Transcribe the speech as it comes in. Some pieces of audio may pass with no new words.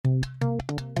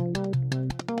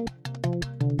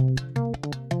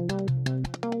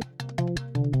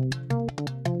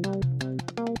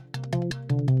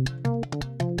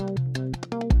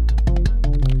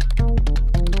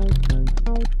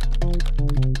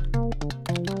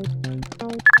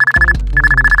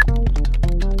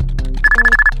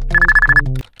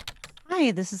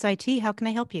Hi, this is IT. How can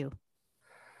I help you?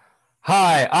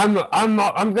 Hi, I'm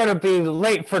gonna be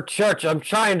late for church. I'm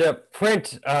trying to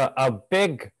print a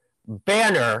big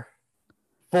banner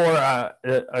for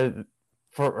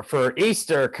for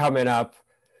Easter coming up,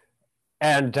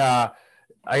 and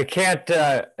I can't.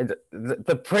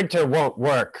 The printer won't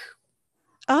work.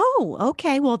 Oh,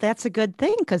 okay. Well, that's a good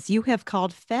thing because you have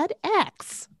called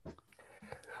FedEx.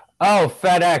 Oh,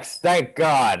 FedEx! Thank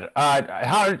God.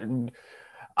 How?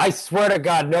 I swear to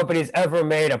God, nobody's ever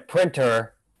made a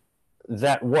printer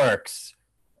that works,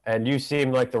 and you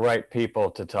seem like the right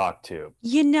people to talk to.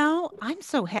 I'm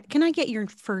so Can I get your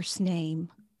first name?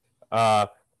 Uh,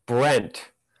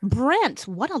 Brent. Brent.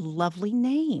 What a lovely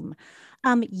name.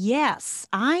 Yes,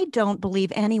 I don't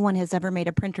believe anyone has ever made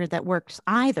a printer that works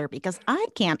either because I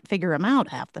can't figure them out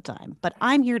half the time, but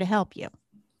I'm here to help you.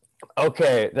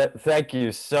 Okay, thank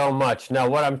you so much. Now,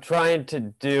 what I'm trying to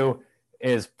do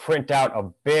is print out a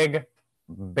big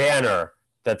banner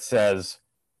that says,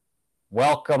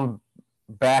 "Welcome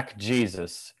back,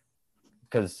 Jesus,"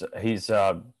 because he's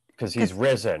Because,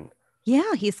 risen.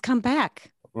 yeah, he's come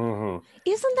back. Hmm.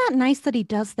 Isn't that nice that he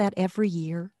does that every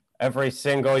year? Every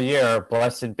single year,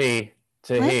 blessed be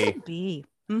to he. Blessed be.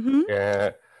 Mm-hmm. Yeah.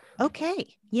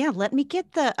 Okay. Yeah, let me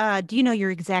get do you know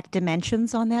your exact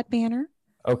dimensions on that banner?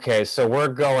 Okay, so we're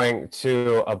going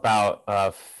to about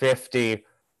 50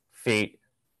 feet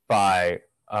by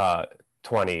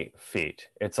 20 feet.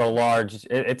 It's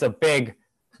a big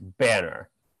banner.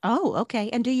 Oh, okay.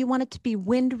 And do you want it to be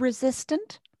wind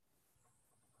resistant?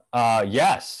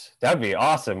 Yes, that'd be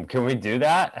awesome. Can we do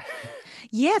that?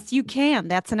 Yes, you can.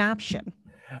 That's an option.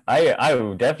 I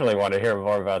would definitely want to hear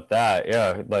more about that.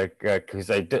 Yeah, like because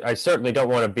I certainly don't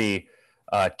want to be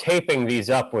taping these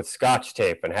up with scotch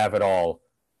tape and have it all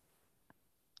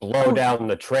blow Oh, down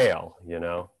the trail, you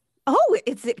know?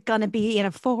 is it going to be in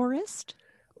a forest?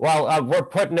 Well, we're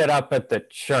putting it up at the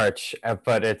church,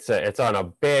 but it's on a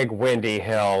big windy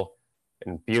hill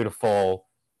in beautiful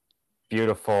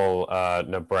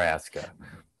Nebraska.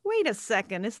 Wait a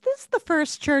second. Is this the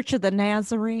first church of the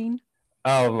Nazarene?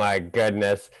 Oh my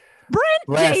goodness! Brent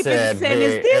Blessed be Davidson,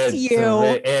 is this you?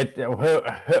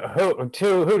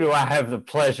 who do I have the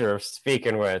pleasure of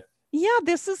speaking with? Yeah,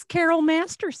 this is Carol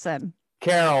Masterson.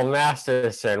 Carol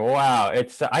Masterson. Wow,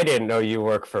 it's I didn't know you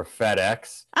work for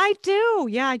FedEx. I do.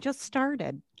 Yeah, I just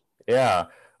started. Yeah,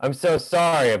 I'm so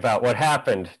sorry about what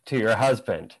happened to your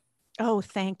husband. Oh,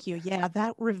 thank you. Yeah,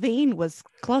 that ravine was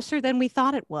closer than we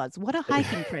thought it was. What a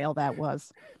hiking trail that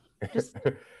was. Just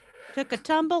took a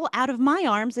tumble out of my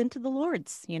arms into the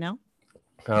Lord's.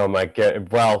 Oh my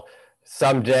God. Well,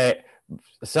 someday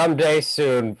someday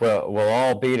soon we'll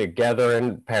all be together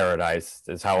in paradise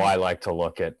is how I I like to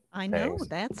look at I know things.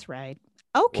 that's right.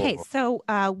 Okay, Mhm.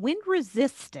 so wind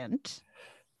resistant.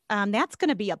 That's going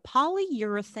to be a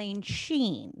polyurethane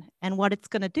sheen, and what it's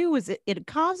going to do is it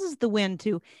causes the wind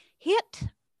to hit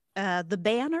the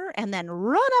banner and then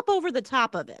run up over the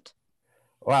top of it.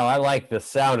 Wow, I like the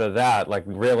sound of that, like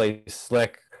really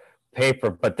slick paper.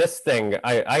 But this thing,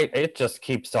 it just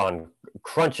keeps on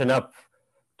crunching up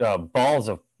balls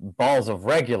of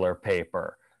regular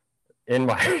paper in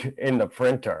my in the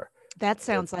printer. That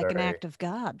sounds It's like an very act of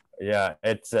God. Yeah,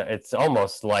 it's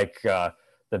almost like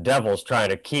the devil's trying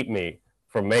to keep me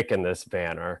from making this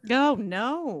banner. Oh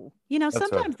no! That's what.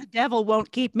 Sometimes the devil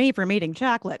won't keep me from eating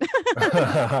chocolate.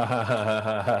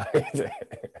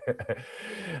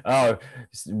 Oh,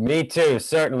 me too.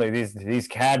 Certainly, these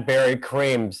Cadbury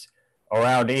creams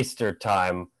around Easter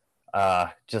time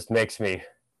just makes me,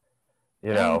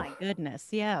 you Oh know, my goodness,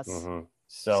 yes, so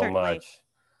certainly. much.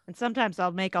 And sometimes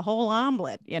I'll make a whole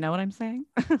omelet. You know what I'm saying?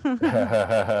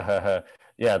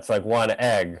 Yeah, it's like one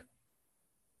egg,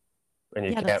 and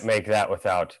you Yeah, can't that's make that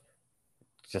without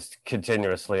just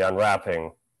continuously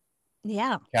unwrapping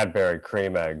yeah, Cadbury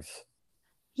cream eggs.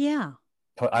 yeah.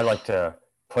 I like to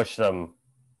push them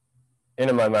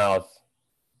into my mouth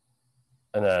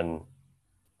and then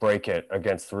break it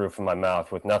against the roof of my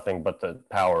mouth with nothing but the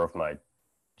power of my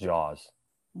jaws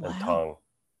and Wow, tongue.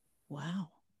 wow.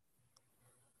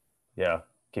 Yeah,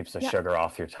 keeps the Yeah, sugar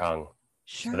off your tongue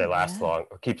so they sure. last Yeah, long.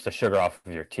 Keeps the sugar off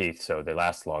of your teeth so they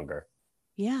last longer.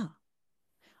 yeah.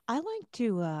 I like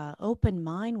to open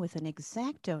mine with an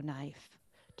Exacto knife.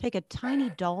 Take a tiny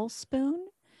doll spoon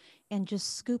and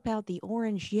just scoop out the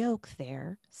orange yolk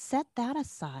there. Set that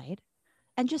aside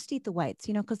and just eat the whites.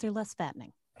 Because they're less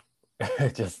fattening.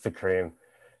 Just the cream.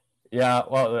 Yeah,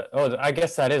 well, oh, I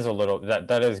guess that is a little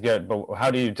that is good. But how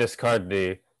do you discard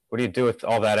the? What do you do with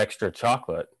all that extra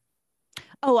chocolate?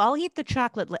 Oh, I'll eat the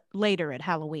chocolate later at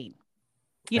Halloween.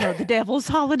 The devil's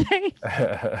holiday.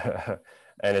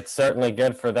 And it's certainly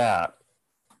good for that.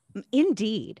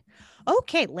 Indeed.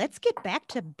 Okay, let's get back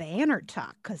to banner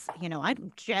talk because,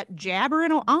 I'm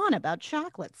jabbering on about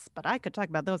chocolates, but I could talk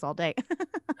about those all day.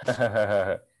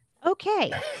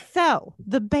 Okay, so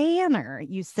the banner,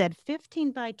 you said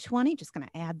 15 by 20. Just going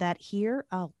to add that here.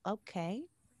 Oh, okay.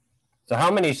 So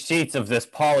how many sheets of this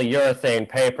polyurethane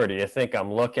paper do you think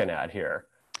I'm looking at here?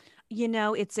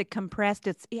 It's a compressed,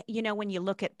 when you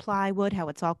look at plywood, how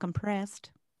it's all compressed.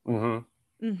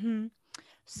 Mm-hmm. Mm-hmm.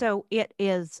 So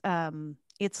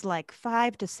it's like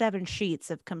 5 to 7 sheets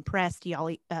of compressed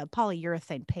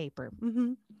polyurethane paper.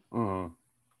 Mm-hmm. Mm-hmm.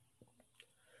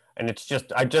 And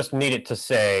I just need it to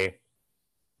say,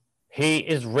 he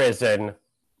is risen.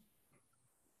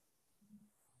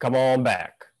 Come on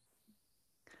back.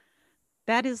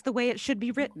 That is the way it should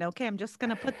be written. Okay, I'm just going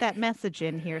to put that message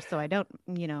in here so I don't,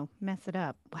 mess it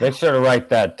up. Make Wow. sure to write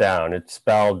that down. It's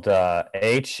spelled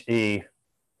H-E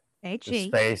HE.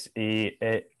 space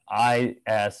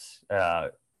E-I-S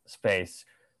space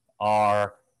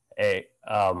R-A,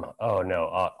 oh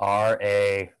no,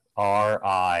 R-A-R-I.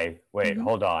 Wait, Mm-hmm.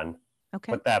 hold on.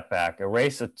 Okay. Put that back.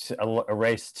 Erase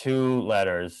two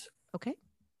letters. Okay.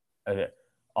 uh,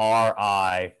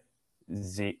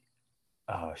 R-I-Z.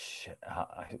 Oh shit!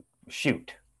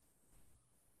 Shoot,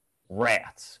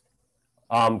 rats.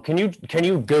 Can you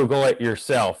Google it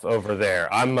yourself over there?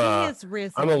 He is I'm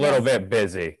risen. a little Yes. bit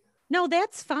busy. No,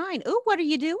 that's fine. Ooh, what are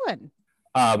you doing?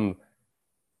 Um,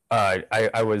 I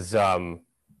was I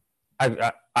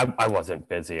wasn't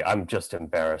busy. I'm just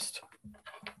embarrassed.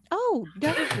 Oh,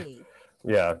 don't be.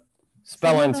 Yeah, Some of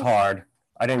spelling's those. hard.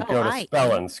 I didn't Oh, go to I know.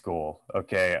 spelling school.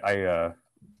 Okay,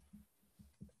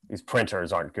 these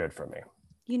printers aren't good for me.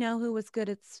 You know who was good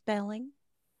at spelling?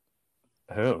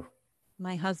 Who?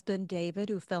 My husband, David,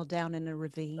 who fell down in a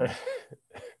ravine.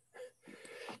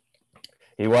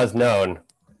 He was known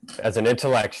as an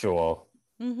intellectual.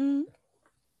 Mm-hmm.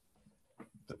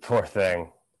 Poor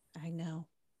thing. I know.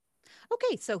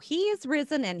 Okay, so he is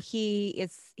risen and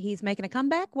he's making a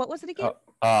comeback. What was it again?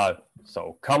 Uh, uh,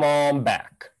 so come on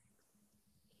back.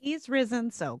 He's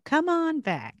risen, so come on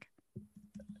back.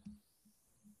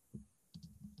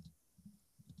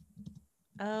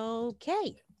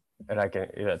 Okay. And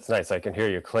it's nice. I can hear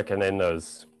you clicking in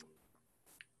those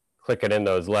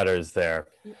letters there.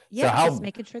 So Yep, just how,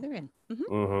 making sure they're in. Mhm.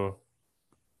 mm-hmm.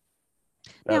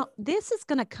 Now, this is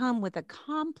going to come with a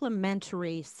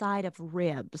complimentary side of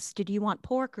ribs. Did you want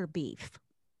pork or beef?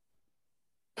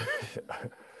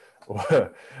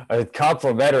 A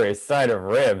complimentary side of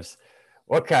ribs.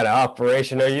 What kind of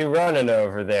operation are you running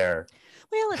over there?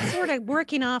 Well, it's sort of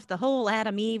working off the whole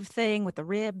Adam Eve thing with the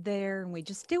rib there, and we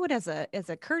just do it as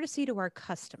a courtesy to our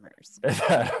customers. Is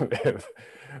that a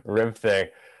rib thing?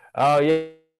 Oh,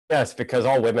 yes, because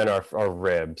all women are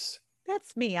ribs.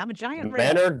 That's me. I'm a giant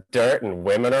Men rib. are dirt and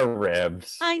women are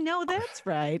ribs. I know that's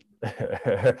right.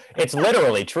 It's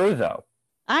literally true, though.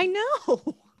 I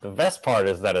know. The best part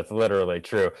is that it's literally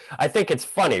true. I think it's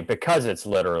funny because it's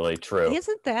literally true.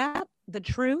 Isn't that the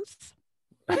truth?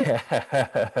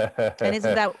 And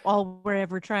isn't that all we're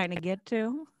ever trying to get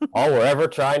to? All we're ever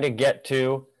trying to get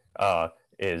to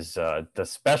is the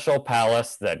special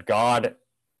palace that God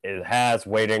has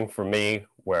waiting for me,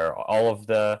 where all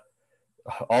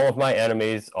of my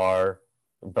enemies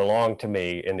belong to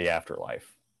me in the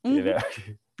afterlife. Mm-hmm. You know?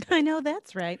 I know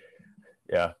that's right.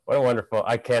 Yeah, what a wonderful!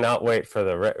 I cannot wait for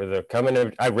the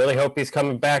coming. I really hope he's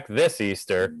coming back this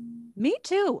Easter. Me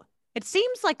too. It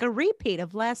seems like a repeat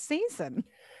of last season.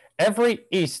 Every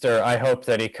Easter, I hope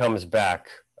that he comes back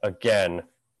again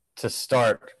to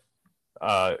start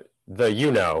the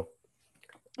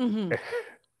Mm-hmm.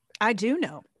 I do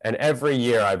know. And every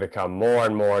year I become more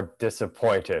and more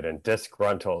disappointed and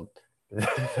disgruntled. We're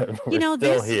still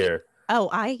this. here. Oh,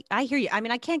 I hear you. I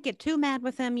mean, I can't get too mad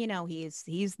with him. He's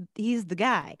the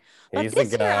guy. But He's the this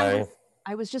year guy.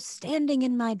 I was just standing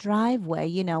in my driveway,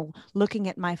 looking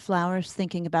at my flowers,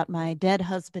 thinking about my dead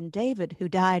husband David, who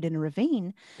died in a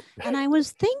ravine, and I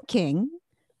was thinking,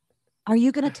 "Are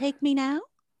you going to take me now?"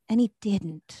 And he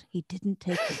didn't. He didn't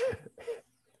take me.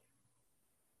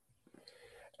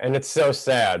 And it's so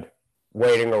sad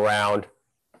waiting around.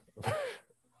 Do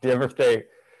you ever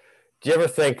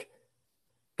think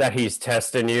that he's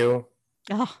testing you?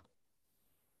 Oh.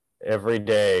 Every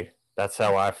day. That's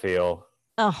how I feel.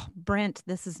 Oh, Brent,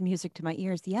 this is music to my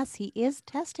ears. Yes, he is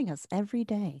testing us every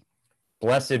day.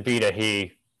 Blessed be to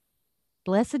he.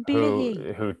 Blessed be to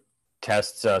he. Who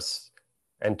tests us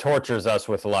and tortures us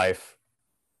with life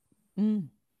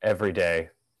every day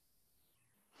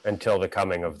until the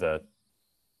coming of the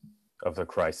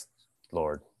Christ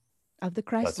Lord. Of the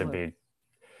Christ Blessed Lord. be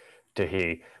to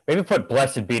he. Maybe put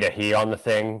blessed be to he on the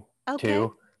thing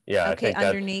too. Yeah, I Okay, think that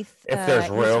underneath if there's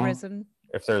he's room, risen.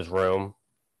 if there's room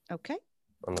Okay.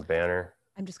 on the banner.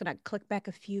 I'm just going to click back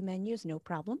a few menus, no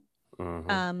problem.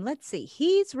 Mm-hmm. Let's see.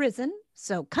 He's risen.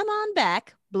 So come on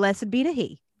back. Blessed be to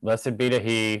he. Blessed be to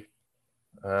he.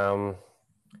 I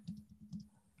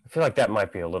feel like that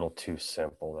might be a little too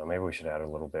simple, though. Maybe we should add a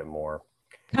little bit more.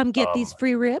 Come get these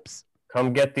free ribs.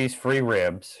 Come get these free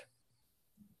ribs.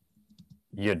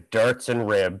 You dirts and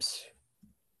ribs.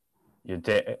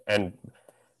 And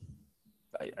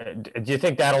do you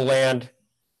think that'll land?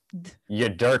 You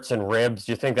dirts and ribs.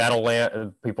 Do you think that'll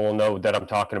land? People will know that I'm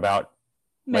talking about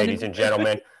ladies and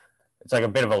gentlemen. It's like a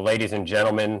bit of a ladies and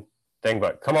gentlemen thing,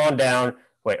 but come on down.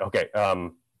 Wait, okay.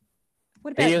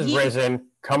 What He about is ye? risen.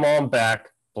 Come on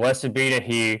back. Blessed be to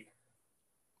he.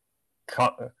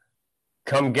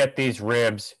 Come get these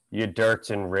ribs, you dirts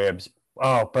and ribs.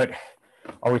 Oh, but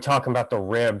are we talking about the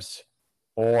ribs,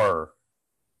 or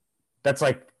that's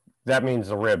like that means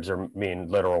the ribs are mean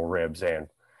literal ribs and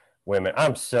women.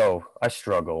 I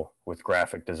struggle with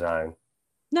graphic design.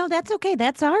 No, that's okay.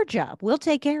 That's our job. We'll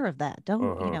take care of that. Don't,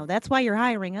 Mm-hmm. that's why you're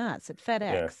hiring us at Yeah,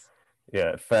 FedEx.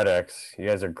 yeah. FedEx, you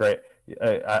guys are great.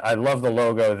 I love the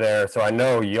logo there, so I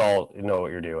know y'all know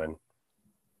what you're doing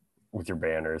with your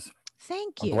banners.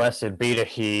 Thank you. Blessed be to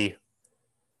he.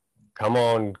 Come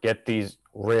on, get these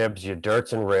ribs, you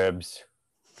dirts and ribs.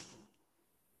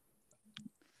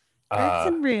 Dirts Uh,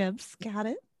 and ribs. Got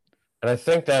it. and I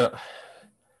think that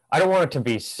I don't want it to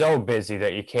be so busy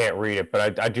that you can't read it,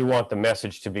 but I do want the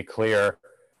message to be clear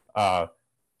uh,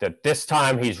 that this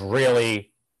time he's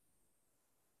really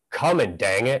coming,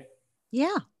 dang it.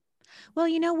 Yeah. Well,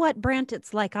 you know what, Brent?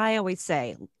 It's like I always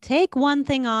say, take one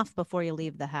thing off before you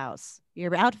leave the house.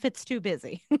 Your outfit's too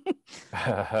busy.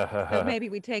 So maybe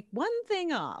we take one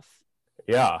thing off.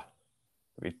 Yeah.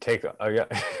 We take. Yeah.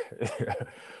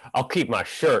 I'll keep my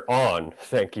shirt on.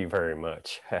 Thank you very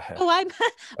much. Oh, I'm.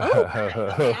 Oh, okay.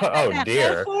 I meant Oh that dear.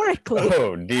 metaphorically.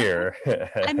 Oh dear.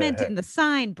 I meant in the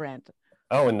sign, Brent.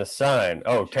 Oh, in the sign.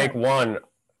 Oh, take Sure. one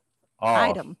off.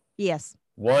 Item. Yes.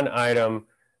 One item.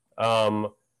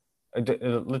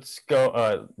 Let's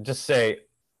go. Just say.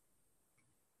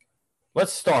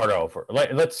 Let's start over.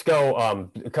 Let's go.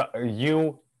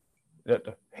 You.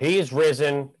 He's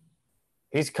risen.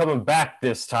 He's coming back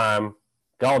this time.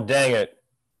 God dang it.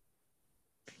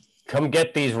 Come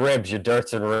get these ribs, you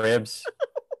dirts and ribs.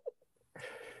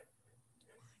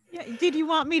 Yeah. Did you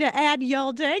want me to add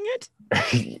y'all dang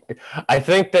it? I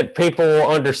think that people will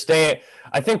understand.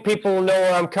 I think people will know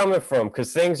where I'm coming from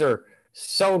because things are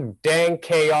so dang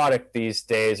chaotic these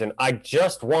days. And I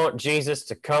just want Jesus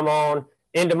to come on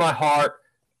into my heart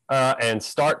and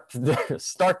start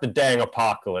the dang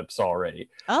apocalypse already.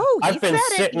 Oh, I've been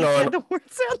sitting He on said the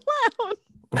words out loud.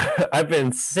 I've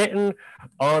been sitting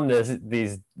on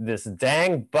this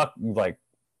dang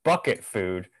bucket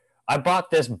food. I bought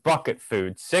this bucket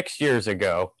food 6 years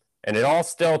ago, and it all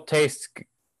still tastes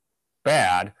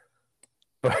bad,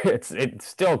 but it's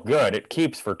still good. It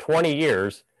keeps for 20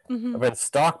 years. Mm-hmm. I've been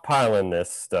stockpiling this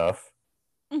stuff.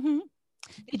 Mm-hmm.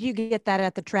 Did you get that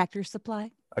at the Tractor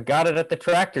Supply? I got it at the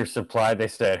Tractor Supply. They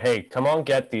said, "Hey, come on,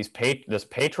 get this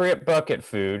Patriot bucket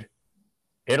food.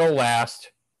 It'll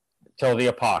last till the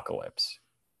apocalypse."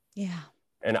 Yeah.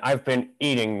 And I've been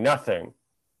eating nothing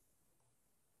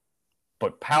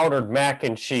but powdered mac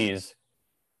and cheese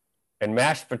and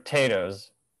mashed potatoes,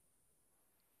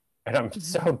 and I'm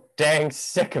so dang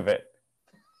sick of it.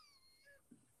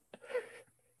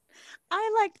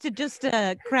 I like to just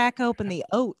crack open the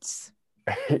oats.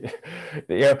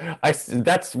 Yeah,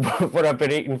 that's what I've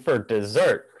been eating for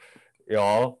dessert,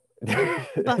 y'all.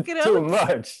 Bucket Too oats?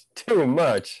 much. Too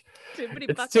much.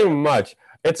 It's Bucket too oats. much.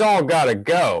 It's all gotta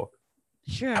go.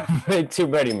 Sure. I've made too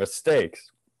many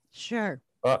mistakes. Sure.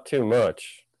 Not too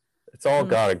much. It's all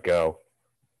gotta go.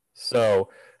 So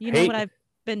you know what I've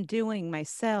been doing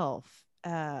myself?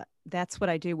 That's what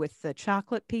I do with the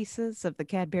chocolate pieces of the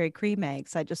Cadbury cream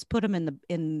eggs. I just put them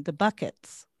in the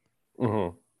buckets.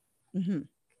 Mm-hmm. Mm-hmm.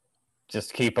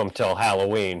 Just keep them till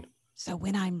Halloween. So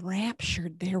when I'm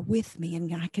raptured, they're with me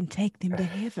and I can take them to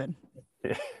heaven.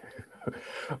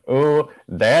 Oh,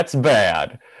 that's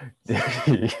bad.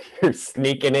 You're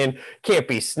sneaking in. Can't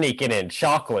be sneaking in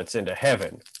chocolates into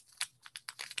heaven.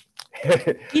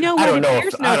 You know what? If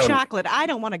there's no chocolate, I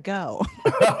don't want to go.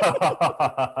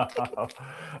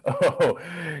 Oh,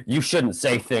 you shouldn't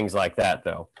say things like that,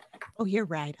 though. Oh, you're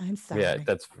right. I'm sorry.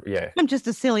 Yeah. I'm just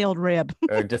a silly old rib.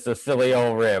 Just a silly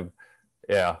old rib.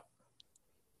 Yeah.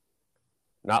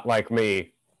 Not like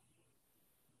me.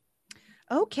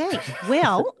 Okay.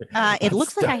 Well, it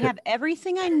looks like I have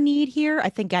everything I need here. I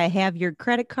think I have your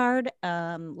credit card.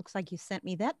 Looks like you sent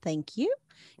me that. Thank you.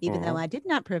 Even though Mhm. I did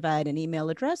not provide an email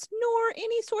address nor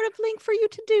any sort of link for you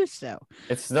to do so.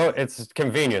 It's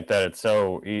convenient that it's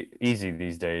so easy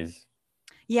these days.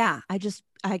 Yeah,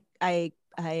 I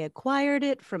acquired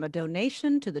it from a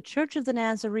donation to the Church of the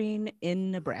Nazarene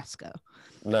in Nebraska.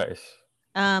 Nice.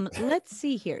 Let's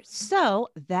see here. So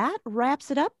that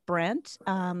wraps it up, Brent.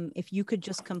 If you could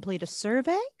just complete a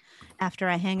survey after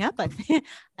I hang up,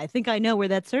 I think I know where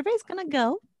that survey is going to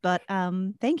go. But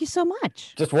thank you so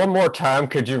much. Just one more time,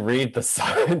 could you read the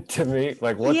sign to me?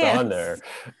 Like, what's on there?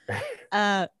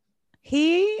 Yes.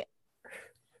 He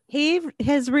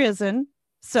has risen.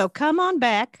 So come on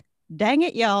back. Dang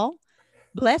it, y'all.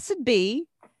 Blessed be.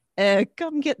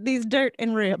 Come get these dirt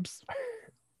and ribs.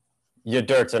 Your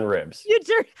dirts and ribs. You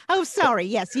dirt. Oh, sorry.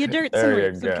 Yes, you dirts and There you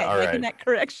ribs. go. Okay, All making right. that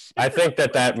correction. I think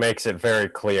that makes it very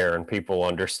clear and people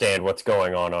understand what's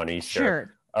going on Easter.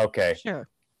 Sure. Okay. Sure.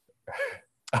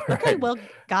 All Okay, right. well,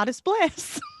 God is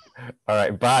bless. All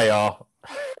right. Bye, y'all.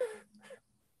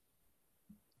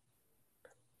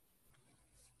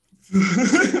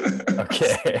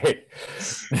 Okay.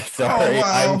 Sorry.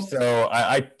 wow.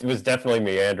 I was definitely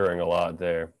meandering a lot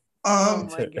there. Oh Um,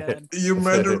 my God. you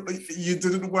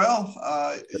did it well.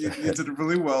 You did it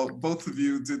really well. Both of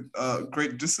you did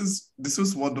great. This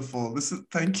was wonderful.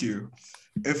 Thank you.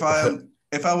 If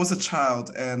I was a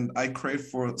child and I craved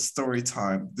for story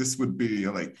time, this would be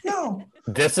like, no,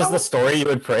 This is the story you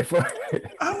would pray for?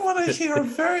 I want to hear a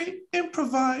very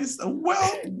improvised, a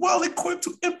well equipped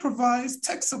to improvise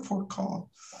tech support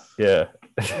call Yeah.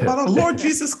 about our Lord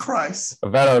Jesus Christ.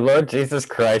 About our Lord Jesus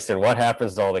Christ and what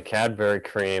happens to all the Cadbury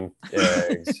cream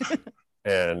eggs.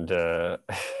 And I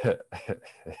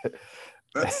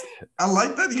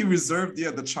like that he reserved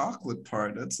the chocolate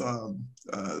part. That's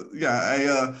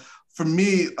for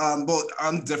me, well,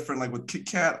 I'm different. Like with Kit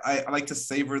Kat, I like to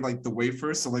savor like the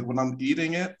wafer. So like when I'm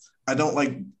eating it, I don't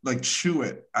like chew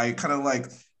it. I kind of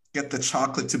like get the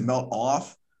chocolate to melt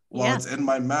off while it's in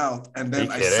my mouth, and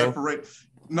then I separate.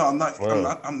 No, I'm not.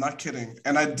 Whoa. I'm not kidding.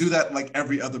 And I do that like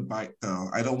every other bite, though.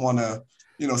 I don't want to,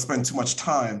 spend too much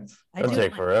time. It'll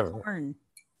take forever. Corn.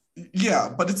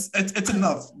 Yeah, but it's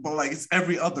enough. But like it's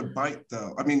every other bite,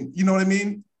 though. I mean, you know what I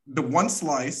mean? The one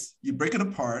slice, you break it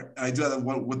apart, and I do that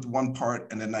with one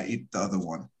part, and then I eat the other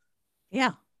one.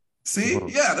 Yeah. See,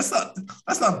 yeah, that's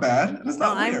not bad. That's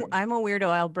not weird. I'm a weirdo.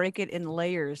 I'll break it in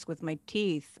layers with my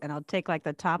teeth, and I'll take like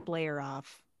the top layer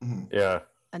off. Yeah.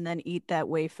 And then eat that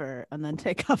wafer, and then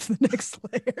take off the next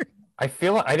layer. I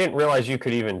feel like I didn't realize you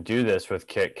could even do this with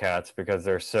Kit Kats because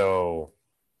they're so,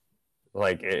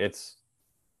 like, it's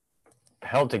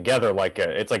held together like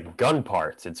it's like gun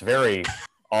parts. It's very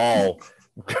all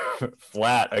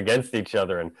flat against each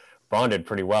other and bonded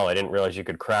pretty well. I didn't realize you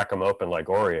could crack them open like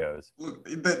Oreos. Look,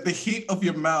 the heat of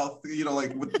your mouth,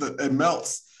 like with it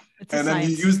melts, and then science.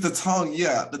 you use the tongue.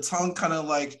 Yeah, the tongue kind of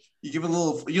like you give it a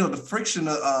little, the friction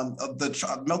of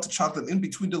the melted chocolate in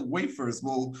between the wafers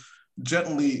will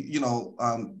gently,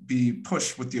 be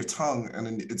pushed with your tongue, and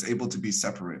then it's able to be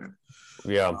separated.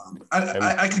 Yeah,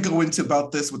 I could go into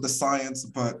about this with the science,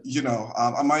 but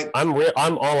I might.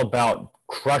 I'm all about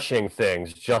crushing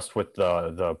things just with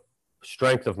the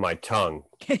strength of my tongue.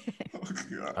 Oh,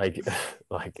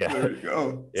 like there you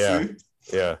go. Yeah. See?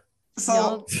 Yeah.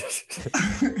 So,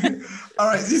 all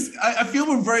right. I feel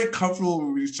we're very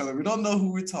comfortable with each other. We don't know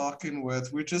who we're talking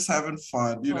with. We're just having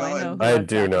fun, I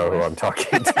do know who I'm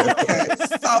talking to. Okay,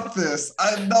 stop this.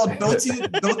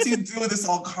 Don't you do this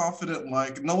all confident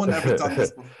like no one ever done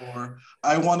this before.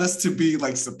 I want us to be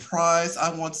like surprised.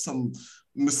 I want some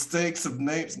mistakes of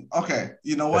names. Okay,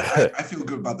 you know what? I feel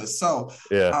good about this. So,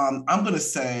 yeah. I'm gonna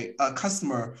say,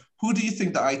 customer, who do you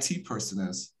think the IT person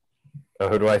is?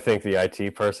 Who do I think the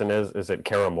IT person is? Is it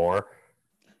Kara Moore?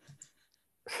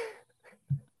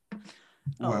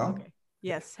 Well, okay.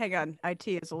 Yes. Hang on. IT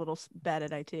is a little bad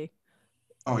at IT.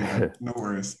 Oh yeah, no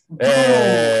worries.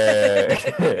 Hey.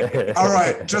 All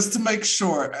right, just to make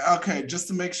sure. Okay, just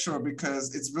to make sure,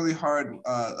 because it's really hard,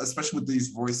 especially with these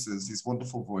voices, these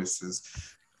wonderful voices.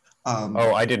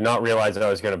 Oh, I did not realize that I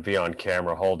was going to be on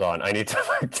camera. Hold on, I need to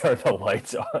turn the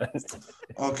lights on.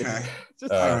 Okay,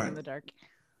 just in the dark.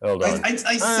 Hold on. I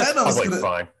said I was probably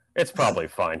fine. It's probably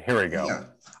fine. Here we go. Yeah.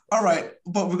 All right,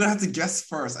 but we're gonna have to guess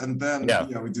first, and then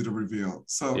we do the reveal.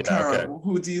 So, Kara,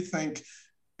 who do you think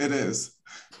it is?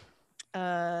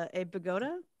 A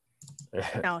pagoda?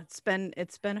 No, it's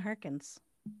Ben Harkins.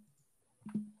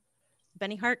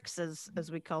 Benny Harks, as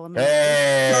we call him.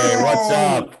 Hey, what's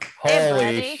up?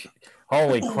 Hey,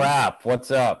 Holy crap! What's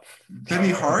up?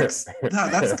 Benny Harks?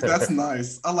 That's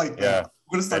nice. I like that.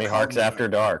 gonna start Benny calling Hark's you After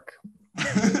Dark.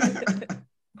 that.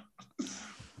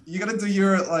 You gotta do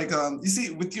your like you see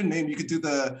with your name you could do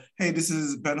the hey this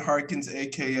is Ben Harkins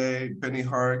aka Benny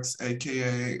Harks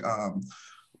aka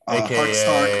Hark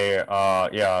Stark. AKA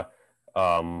yeah,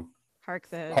 um Hark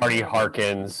the Hardy Dragon.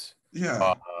 Harkins.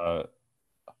 Yeah. Uh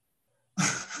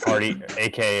Hardy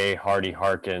AKA Hardy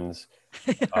Harkins.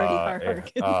 Hardy Uh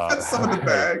Harkins. That's some of the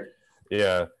bag.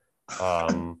 yeah.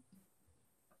 Um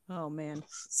Oh man.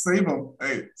 Save them.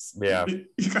 Hey, yeah. you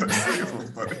gotta save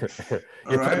them, buddy. All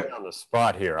You put right. me on the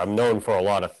spot here. I'm known for a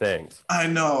lot of things. I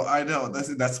know.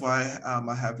 That's why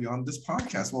I have you on this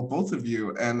podcast. Well, both of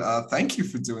you, and thank you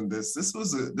for doing this. This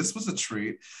was a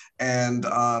treat, and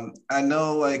I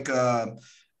know like I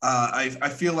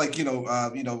feel like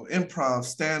improv,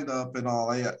 stand up, and all.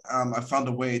 I found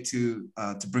a way to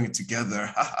bring it together.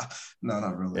 No,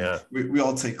 not really. Yeah. We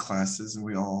all take classes and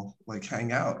we all like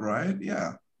hang out, right?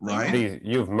 Yeah, right.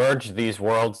 You've merged these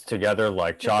worlds together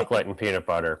like chocolate and peanut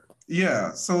butter.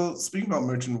 Yeah. So speaking about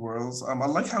merging worlds, I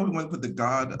like how we went with the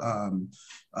God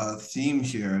theme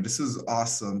here. This is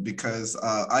awesome because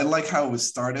I like how it was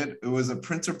started. It was a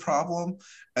printer problem,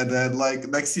 and then like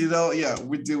next you know, yeah,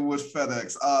 we deal with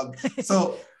FedEx.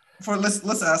 So for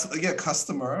let's ask again,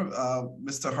 customer,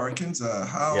 Mr. Harkins,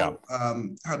 Yeah.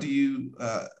 how do you?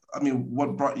 I mean,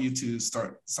 what brought you to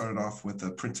started off with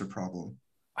a printer problem?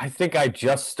 I think I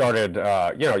just started,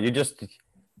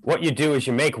 what you do is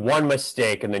you make one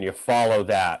mistake and then you follow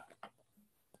that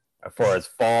for as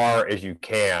far as you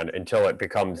can until it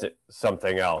becomes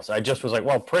something else. I just was like,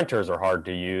 well, printers are hard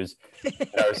to use. And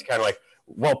I was kind of like,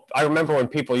 well, I remember when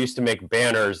people used to make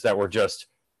banners that were just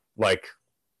like,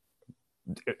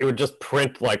 it would just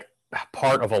print like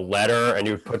part of a letter and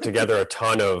you would put together a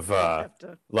ton of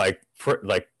like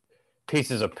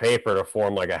pieces of paper to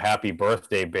form like a happy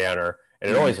birthday banner. And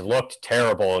it always looked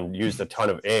terrible and used a ton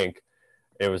of ink.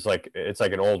 It was like, it's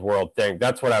like an old world thing.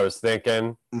 That's what I was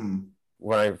thinking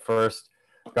when I first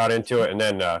got into it. And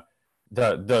then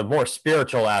the more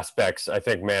spiritual aspects, I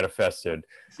think, manifested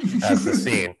as the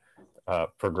scene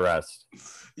progressed.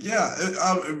 Yeah,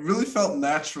 it really felt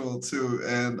natural too,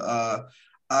 and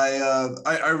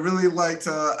I really liked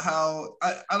how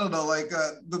I don't know like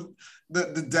the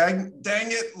dang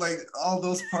it like all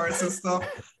those parts and stuff.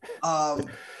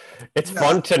 It's Yeah.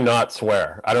 fun to not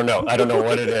swear. I don't know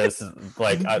what it is.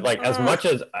 Like as much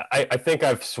as I think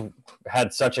I've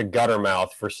had such a gutter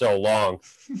mouth for so long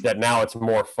that now it's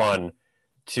more fun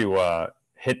to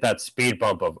hit that speed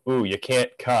bump of ooh, you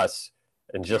can't cuss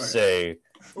and just say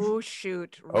oh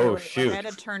shoot. Oh, Really? shoot. I had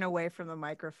to turn away from the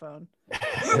microphone.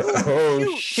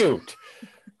 oh shoot.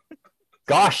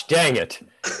 Gosh dang it.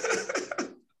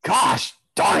 Gosh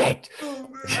darn it. Oh,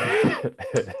 man.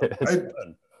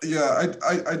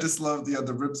 I just love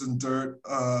the ribs and dirt.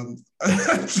 I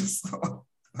just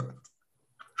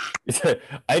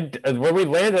when we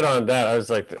landed on that, I was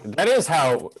like, that is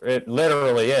how it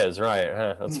literally is, right?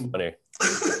 That's funny.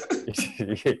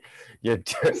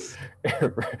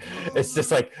 It's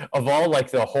just like of all like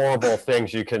the horrible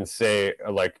things you can say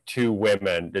like to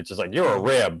women, it's just like you're a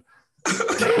rib.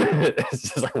 It's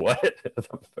just like what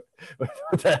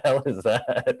the hell is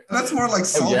that? That's more like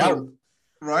southern,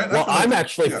 right? Well, I'm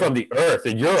actually from the earth,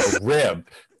 and you're a rib.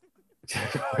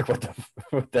 Like, what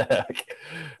the heck?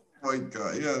 Oh my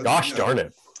God! Yeah. Gosh darn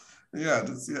it! Yeah,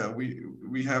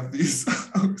 we have these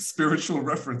spiritual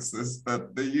references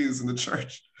that they use in the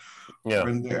church,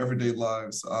 in their everyday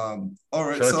lives. All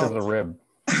right, church so of the rib.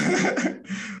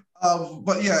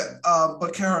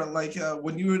 but Karen, like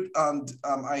when you were on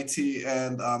IT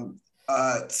and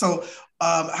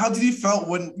how did you felt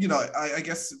when I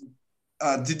guess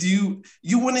did you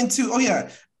went into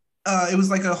it was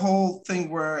like a whole thing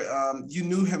where you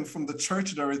knew him from the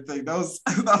church and everything. That was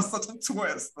such a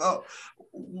twist.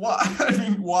 Why? I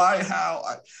mean, why? How?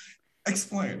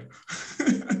 Explain.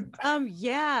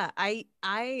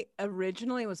 I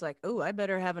originally was like, oh, I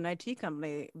better have an IT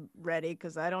company ready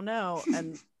because I don't know,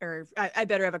 or I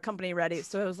better have a company ready.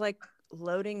 So I was like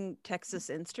loading Texas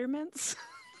Instruments.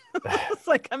 It's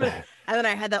like and then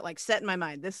I had that like set in my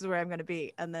mind. This is where I'm going to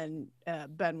be, and then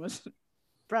Ben was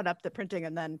brought up the printing,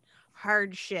 and then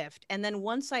hard shift, and then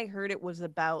once I heard it was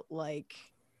about like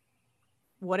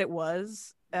what it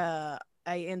was, I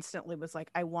instantly was like,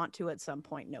 I want to at some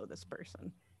point know this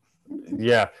person.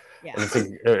 Yeah.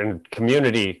 And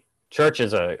community church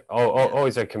is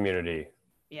always a community.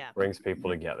 Yeah, brings people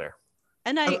together.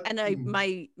 And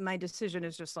my decision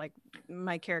is just like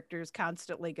my character is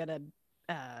constantly gonna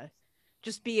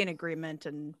just be in agreement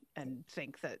and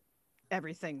think that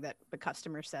everything that the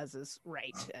customer says is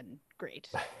right and great.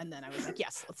 And then I was like,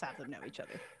 yes, let's have them know each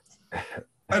other.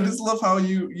 I just love how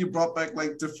you brought back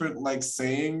like different like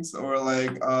sayings or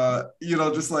like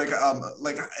just like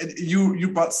you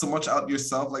brought so much out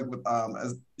yourself like with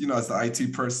as as the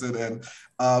IT person, and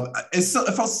it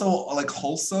felt so like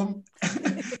wholesome.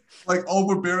 Like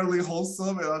overbearingly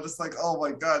wholesome, and I'm just like, oh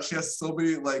my god, she has so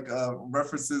many like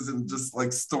references and just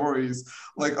like stories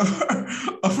like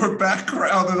of her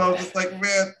background, and I'm just like,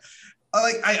 man,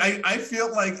 I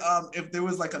feel like if there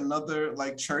was like another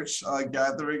like church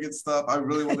gathering and stuff, I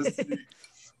really want to see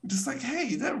just like,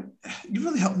 hey, that you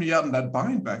really helped me out in that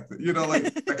bind back then,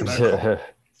 like back in that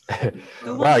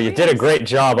Wow, you did a great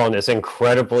job on this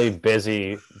incredibly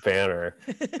busy banner.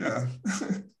 yeah.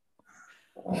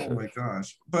 Oh my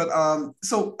gosh. But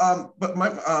but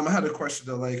my I had a question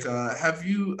though, like have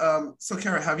you so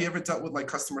Kara, have you ever dealt with like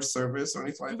customer service or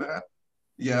anything like that?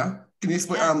 Yeah. Can you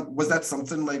explain was that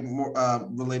something like more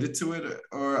related to it,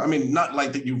 or I mean not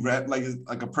like that you read like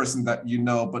a person that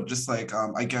but just like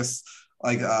I guess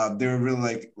like they were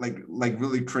really like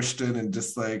really Christian and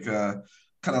just like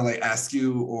kind of like ask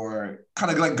you or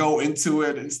kind of like go into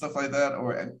it and stuff like that,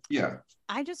 or yeah.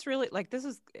 I just really like, this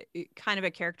is kind of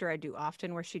a character I do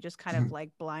often where she just kind of like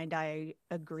blind eye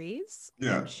agrees.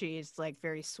 Yeah. And she's like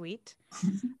very sweet.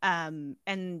 And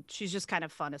she's just kind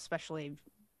of fun, especially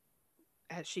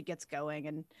as she gets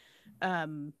going.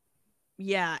 And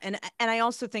yeah, and I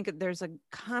also think that there's a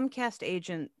Comcast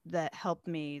agent that helped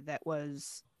me that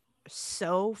was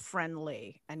so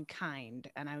friendly and kind,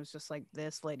 and I was just like,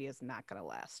 this lady is not gonna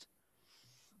last.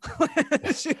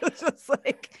 She was just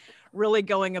like really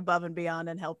going above and beyond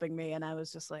and helping me, and I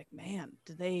was just like, man,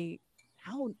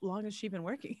 how long has she been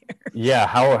working here? Yeah,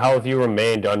 how have you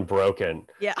remained unbroken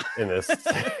in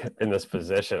this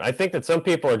position? I think that some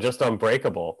people are just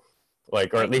unbreakable,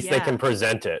 like, or at least they can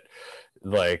present it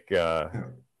like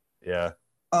yeah.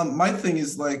 My thing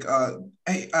is like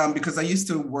because I used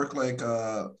to work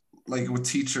like with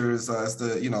teachers as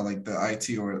the like the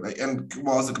IT or like, and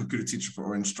well, as a computer teacher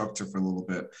or instructor for a little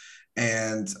bit,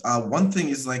 and one thing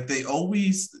is like they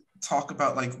always talk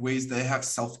about like ways they have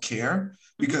self-care,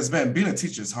 because man, being a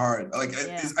teacher is hard. Like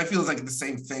I feel it's like the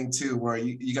same thing too, where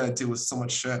you got to deal with so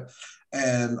much shit,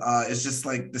 and it's just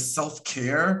like the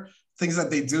self-care things that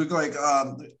they do, like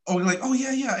oh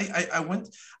yeah, I went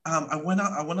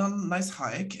on a nice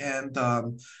hike, and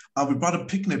we brought a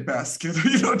picnic basket,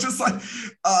 just like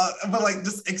but like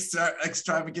just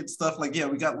extravagant stuff, like yeah,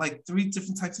 we got like 3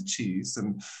 different types of cheese,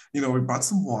 and we brought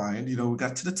some wine, we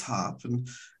got to the top, and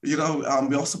we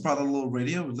also brought a little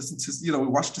radio, we listened to, we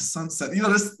watched the sunset,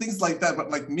 there's things like that.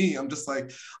 But like me, I'm just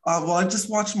like well, I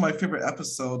just watched my favorite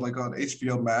episode like on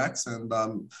HBO Max, and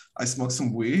I smoked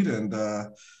some weed, and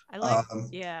I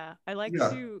like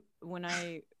to, when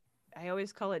I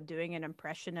always call it doing an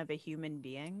impression of a human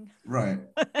being. Right.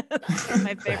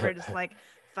 My favorite is like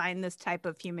find this type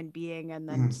of human being and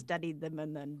then study them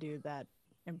and then do that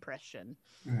impression.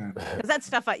 Because that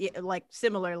stuff I like,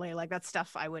 similarly, like that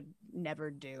stuff I would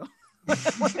never do.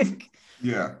 Like,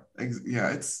 yeah,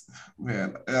 it's,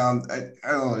 man, I don't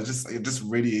know, it just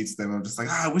radiates them. I'm just like,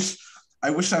 I wish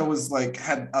I was like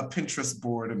had a Pinterest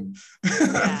board and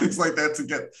things like that to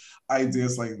get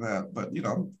ideas like that. But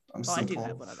I'm I do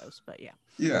have one of those, but yeah.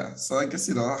 Yeah, so I guess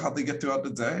how they get throughout the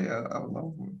day. I don't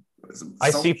know. I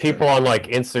see people on like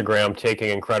Instagram taking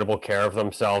incredible care of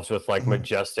themselves with like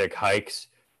majestic hikes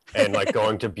and like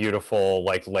going to beautiful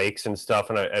like lakes and stuff,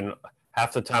 and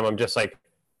half the time I'm just like,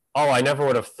 oh, I never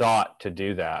would have thought to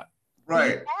do that.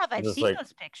 Right. I've seen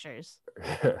those pictures.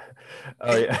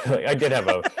 Oh yeah, I did have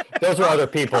those were other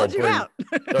people.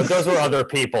 Those were other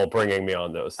people bringing me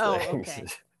on those things. Okay.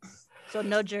 So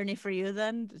no journey for you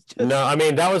then? No, I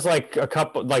mean that was like a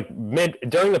couple, like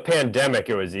during the pandemic,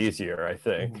 it was easier, I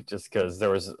think, just because there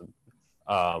was,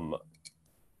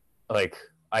 like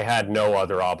I had no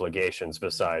other obligations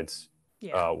besides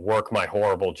work my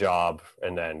horrible job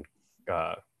and then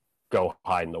go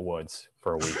hide in the woods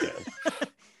for a weekend.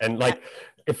 And like,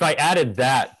 if I added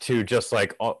that to just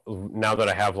like now that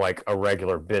I have like a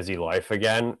regular busy life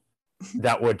again,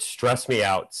 that would stress me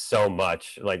out so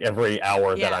much. Like every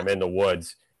hour that I'm in the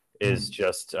woods is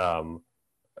just the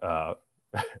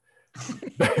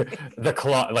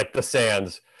like the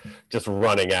sands just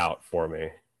running out for me.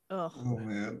 Oh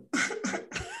man.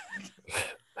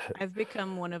 I've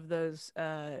become one of those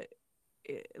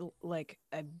like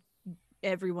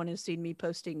everyone has seen me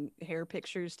posting hair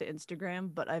pictures to Instagram,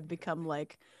 but I've become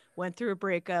like, went through a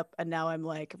breakup and now I'm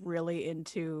like really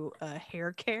into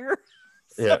hair care.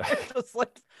 So I just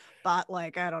like bought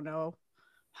like, I don't know,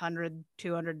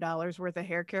 $100-$200 worth of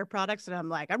hair care products, and I'm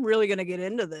like, I'm really gonna get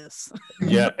into this.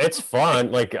 Yeah, it's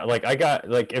fun. Like I got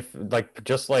like, if like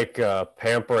just like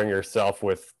pampering yourself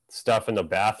with stuff in the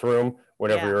bathroom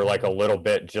whenever Yeah. you're like a little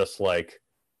bit just like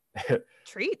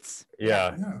Treats.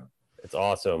 yeah, Yeah, it's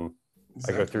awesome.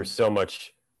 I go through exactly. so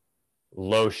much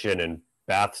lotion and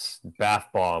bath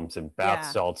bombs and bath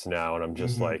Yeah. salts now, and I'm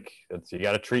just Mhm. like, you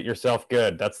got to treat yourself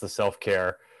good. That's the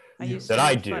self-care I Yeah. used that to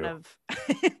I make fun do. of I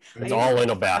It's used to all in make a fun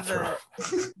of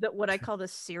bathroom. the what I call the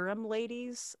serum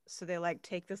ladies. So they like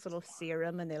take this little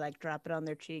serum and they like drop it on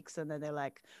their cheeks and then they're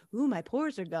like, "Ooh, my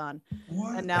pores are gone." And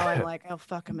What? now I'm like, "Oh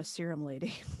fuck, I'm a serum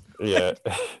lady." Yeah.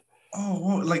 Oh,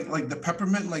 whoa, like the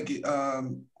peppermint, like you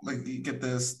get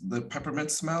the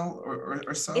peppermint smell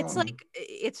or so. It's like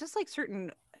it's just like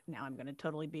certain now I'm going to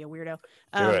totally be a weirdo.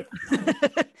 Do Um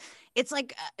it. it's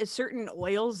like certain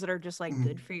oils that are just like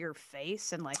good Mm. for your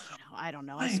face and like, I don't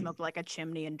know. I Right. smoked like a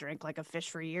chimney and drank like a fish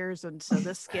for years and so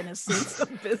this skin has seen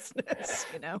some business.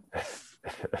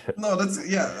 No, that's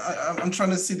yeah. I'm trying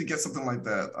to see to get something like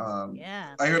that.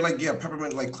 Yeah. I heard like yeah,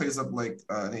 peppermint like clears up like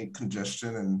any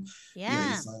congestion and yeah, your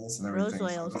Yeah. sinus and Rose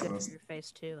everything. oil So is that's good what I for was. your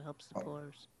face too. Helps the Oh,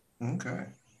 pores. okay.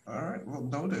 All right. Well,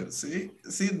 noted. See,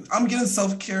 I'm getting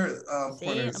self care See,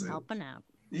 pointers. I'm helping out.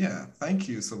 Yeah. Thank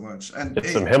you so much. And Get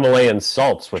some hey, Himalayan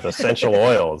salts with essential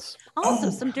oils. Also, oh,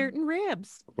 some dirt and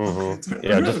ribs. okay.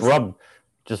 Yeah, just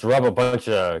rub a bunch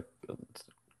of.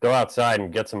 Go outside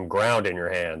and get some ground in your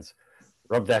hands.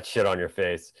 Rub that shit on your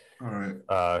face. All right.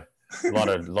 Uh, lot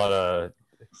of.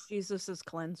 Jesus's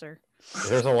cleanser.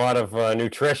 There's a lot of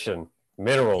nutrition,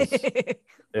 minerals Why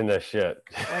in this shit.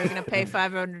 are you gonna pay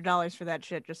 $500 for that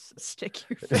shit? Just stick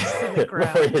your face in the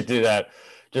Before you ground. do that,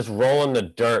 just roll in the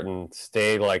dirt and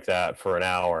stay like that for an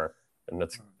hour, and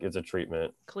it's a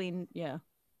treatment. Clean, yeah.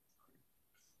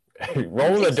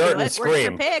 Roll in the Pigs do dirt and it. Works for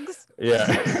scream. pigs. Yeah.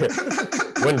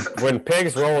 when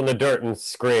pigs roll in the dirt and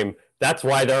scream, that's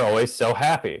why they're always so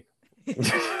happy.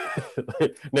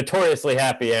 Notoriously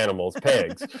happy animals,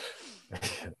 pigs.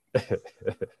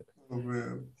 Oh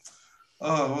man.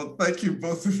 Oh well, thank you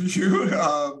both of you.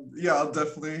 Yeah, I'll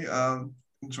definitely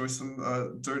enjoy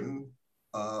some dirt and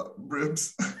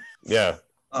ribs. Yeah.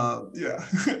 Yeah.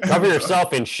 Cover And,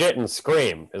 yourself in shit and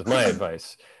scream is my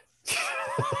advice.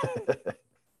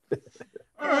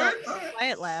 all right. All right.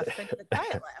 Quiet laugh. Thank you. The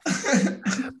quiet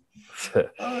laugh. All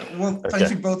right. Well, thank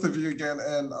you both of you again.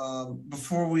 And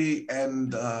before we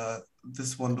end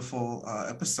this wonderful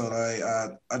episode,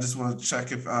 I just want to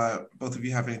check if both of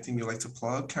you have anything you'd like to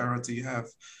plug. Kara, do you have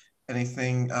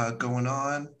anything going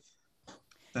on?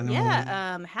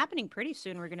 Yeah, happening pretty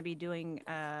soon. We're going to be doing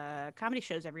comedy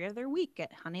shows every other week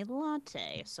at Honey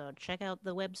Latte. So check out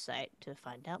the website to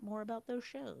find out more about those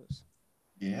shows.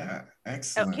 Yeah, Oh,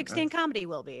 excellent. Kickstand Comedy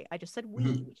will be. I just said we,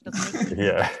 Mhm. which doesn't make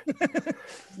Yeah.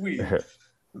 We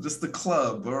just the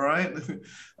club, all right?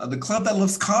 The club that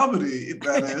loves comedy,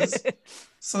 that is.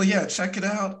 So yeah, check it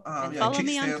out. And Yeah, follow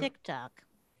me on Kickstand. TikTok.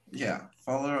 Yeah,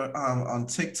 follow her on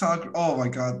TikTok. Oh my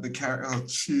God, the character. Oh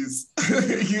jeez.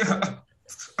 Yeah.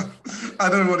 I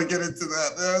don't want to get into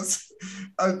that. That's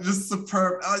just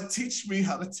superb. Teach me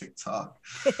how to TikTok.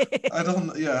 I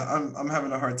don't. Yeah, I'm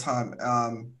having a hard time.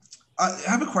 I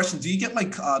have a question. Do you get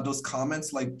like those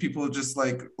comments like people just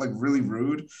like really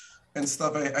rude and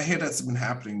stuff? I hear that's been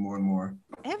happening more and more.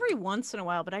 Every once in a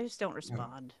while, but I just don't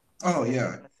respond. Oh That's yeah,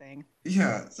 kind of a thing.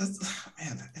 yeah.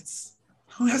 Man, it's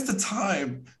who has the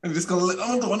time and just go. I'm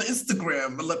gonna go on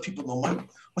Instagram and let people know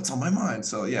what's on my mind.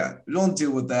 So yeah, we don't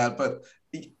deal with that. But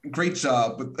great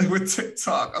job with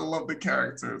TikTok. I love the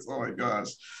characters. Oh my gosh.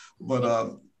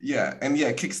 But yeah, and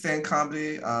yeah, kickstand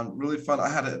comedy, really fun. I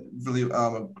had a really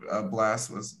a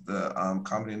blast was the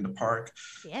comedy in the park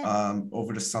Yeah.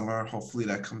 over the summer. Hopefully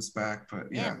that comes back. But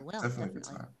yeah, Well, definitely a good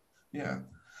definitely. time. Yeah.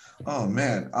 Oh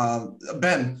man.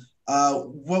 Ben,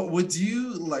 what would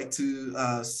you like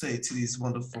to say to these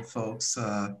wonderful folks?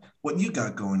 What you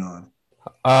got going on?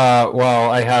 Well,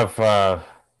 I have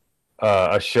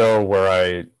a show where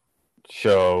I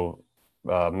show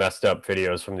messed up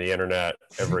videos from the internet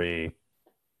every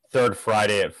third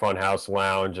Friday at Funhouse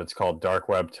Lounge. It's called Dark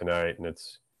Web Tonight, and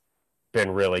it's been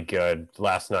really good.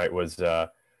 Last night was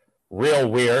real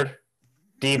weird,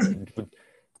 deep,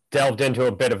 delved into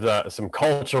a bit of some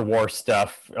culture war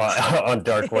stuff on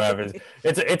Dark Web.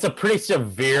 It's a pretty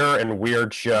severe and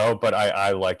weird show, but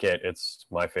I like it. It's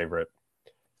my favorite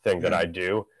thing that I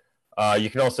do. You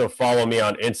can also follow me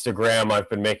on Instagram. I've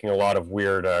been making a lot of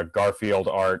weird Garfield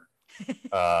art,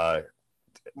 a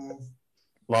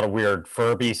lot of weird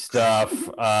Furby stuff.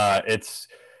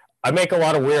 I make a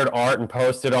lot of weird art and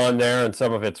post it on there, and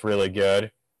some of it's really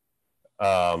good.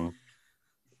 I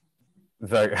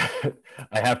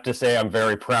have to say I'm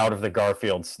very proud of the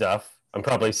Garfield stuff. I'm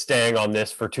probably staying on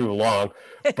this for too long,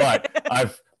 but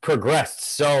I've progressed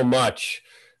so much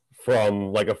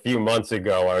from like a few months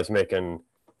ago. I was making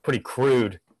pretty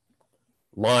crude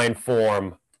line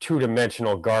form,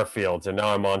 two-dimensional Garfields, and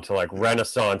now I'm on to like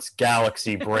Renaissance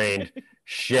galaxy brained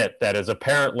shit that is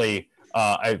apparently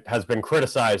has been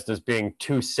criticized as being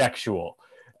too sexual,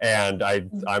 and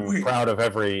I'm Wait. proud of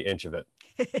every inch of it.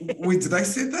 Wait, did I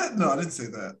say that? No, I didn't say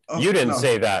that. Oh, You didn't no.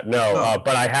 say that, no. No.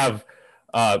 But I have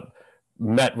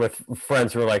met with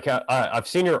friends who are like, I've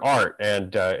seen your art,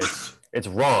 and it's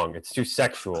wrong. It's too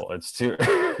sexual. It's too,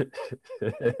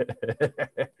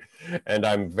 and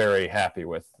I'm very happy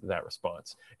with that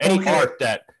response. Any Okay. art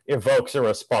that evokes a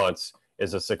response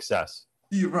is a success.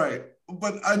 You're right.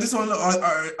 But I just want to know,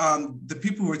 are the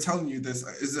people who are telling you this,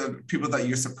 is it people that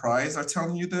you're surprised are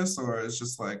telling you this, or it's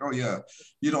just like, oh yeah,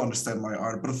 you don't understand my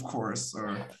art, but of course,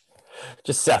 or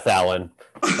Just Seth Allen,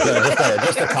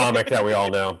 just a comic that we all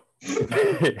know. He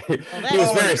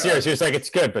was very serious. He was like, it's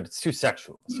good, but it's too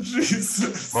sexual.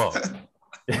 Jesus. Oh.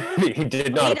 He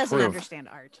did not He doesn't approve. understand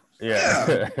art.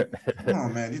 Yeah. Oh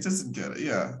man, he doesn't get it.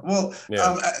 Yeah. Well,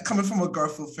 Yeah. coming from a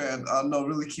Garfield fan, no,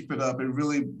 really keep it up. It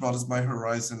really broadens my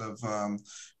horizon of,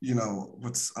 you know,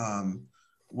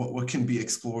 what can be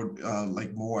explored,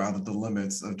 like more out of the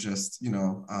limits of just, you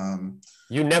know.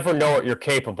 You never know what you're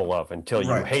capable of until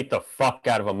you Right. hate the fuck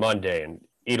out of a Monday and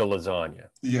eat a lasagna.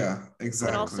 Yeah, But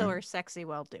exactly. also are sexy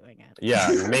while doing it. Yeah,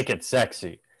 and make it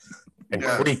sexy and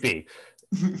Yes. creepy.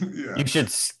 Yeah. You should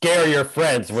scare your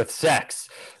friends with sex.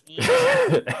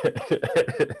 Yikes.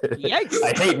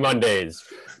 I hate Mondays.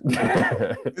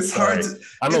 It's hard.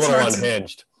 I'm a it's little hard to-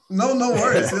 unhinged. No, no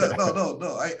worries. Yeah,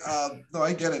 no.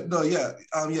 I get it. No, yeah,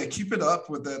 yeah. Keep it up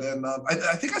with it. And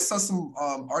I think I saw some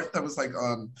art that was like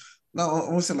on. No,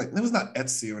 I wasn't like it was not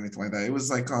Etsy or anything like that. It was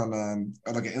like on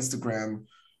like an Instagram,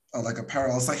 like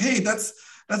apparel. It's like, hey, that's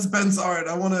Ben's art.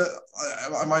 I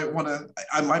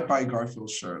might buy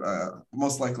Garfield's shirt.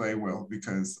 Most likely I will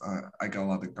because I got a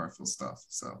lot of Garfield stuff.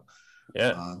 So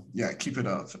Yeah. yeah, keep it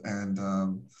up.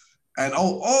 And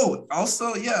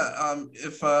also, yeah,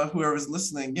 if whoever's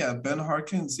listening, yeah, Ben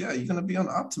Harkins, yeah, you're gonna be on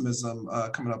Optimism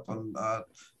coming up on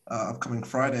upcoming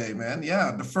Friday, man.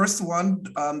 Yeah, the first one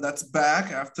that's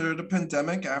back after the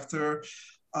pandemic, after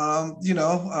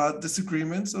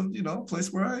disagreements of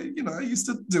place where I used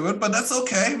to do it, but that's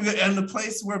okay. We're in a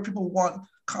place where people want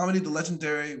comedy, the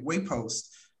legendary Waypost.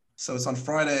 So it's on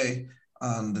Friday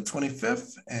on the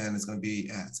 25th, and it's gonna be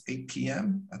at 8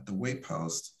 p.m. at the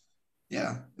Waypost.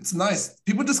 Yeah, it's nice.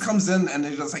 People just comes in and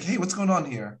they're just like, hey, what's going on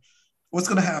here? What's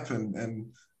going to happen?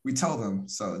 And we tell them.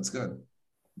 So it's good.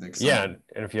 Yeah, and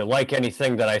if you like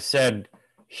anything that I said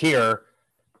here,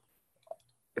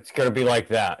 it's going to be like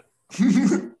that.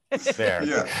 There.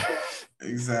 Yeah,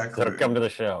 exactly. So come to the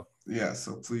show. Yeah,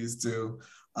 so please do.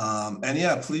 And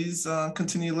yeah, please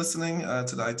continue listening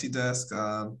to the IT Desk.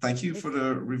 Thank you for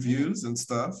the reviews and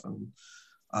stuff. And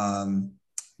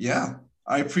yeah.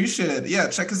 I appreciate it. Yeah,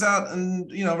 check us out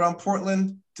and around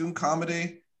Portland doing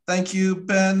comedy. Thank you,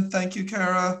 Ben. Thank you,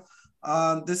 Kara.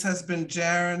 This has been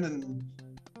Jaren, and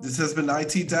this has been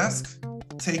IT Desk.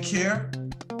 Take care.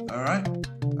 All right.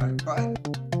 Bye.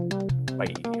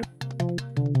 Bye.